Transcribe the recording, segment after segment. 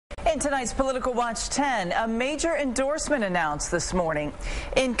In tonight's Political Watch 10, a major endorsement announced this morning.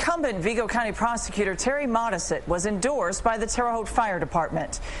 Incumbent Vigo County Prosecutor Terry Modesitt was endorsed by the Terre Haute Fire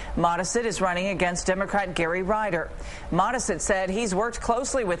Department. Modesitt is running against Democrat Gary Ryder. Modesitt said he's worked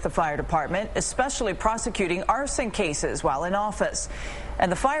closely with the fire department, especially prosecuting arson cases while in office. And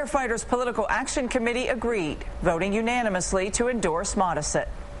the Firefighters Political Action Committee agreed, voting unanimously to endorse Modesitt.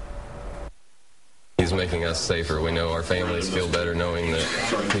 He's making us safer. We know our families feel better knowing that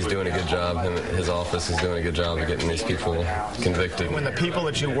he's doing a good job. His office is doing a good job of getting these people convicted. When the people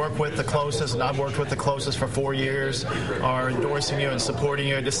that you work with the closest, and I've worked with the closest for 4 years, are endorsing you and supporting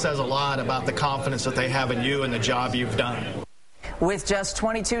you, it just says a lot about the confidence that they have in you and the job you've done. With just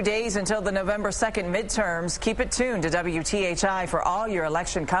 22 days until the November 2nd midterms, keep it tuned to WTHI for all your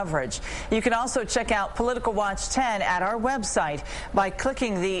election coverage. You can also check out Political Watch 10 at our website by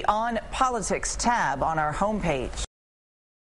clicking the On Politics tab on our homepage.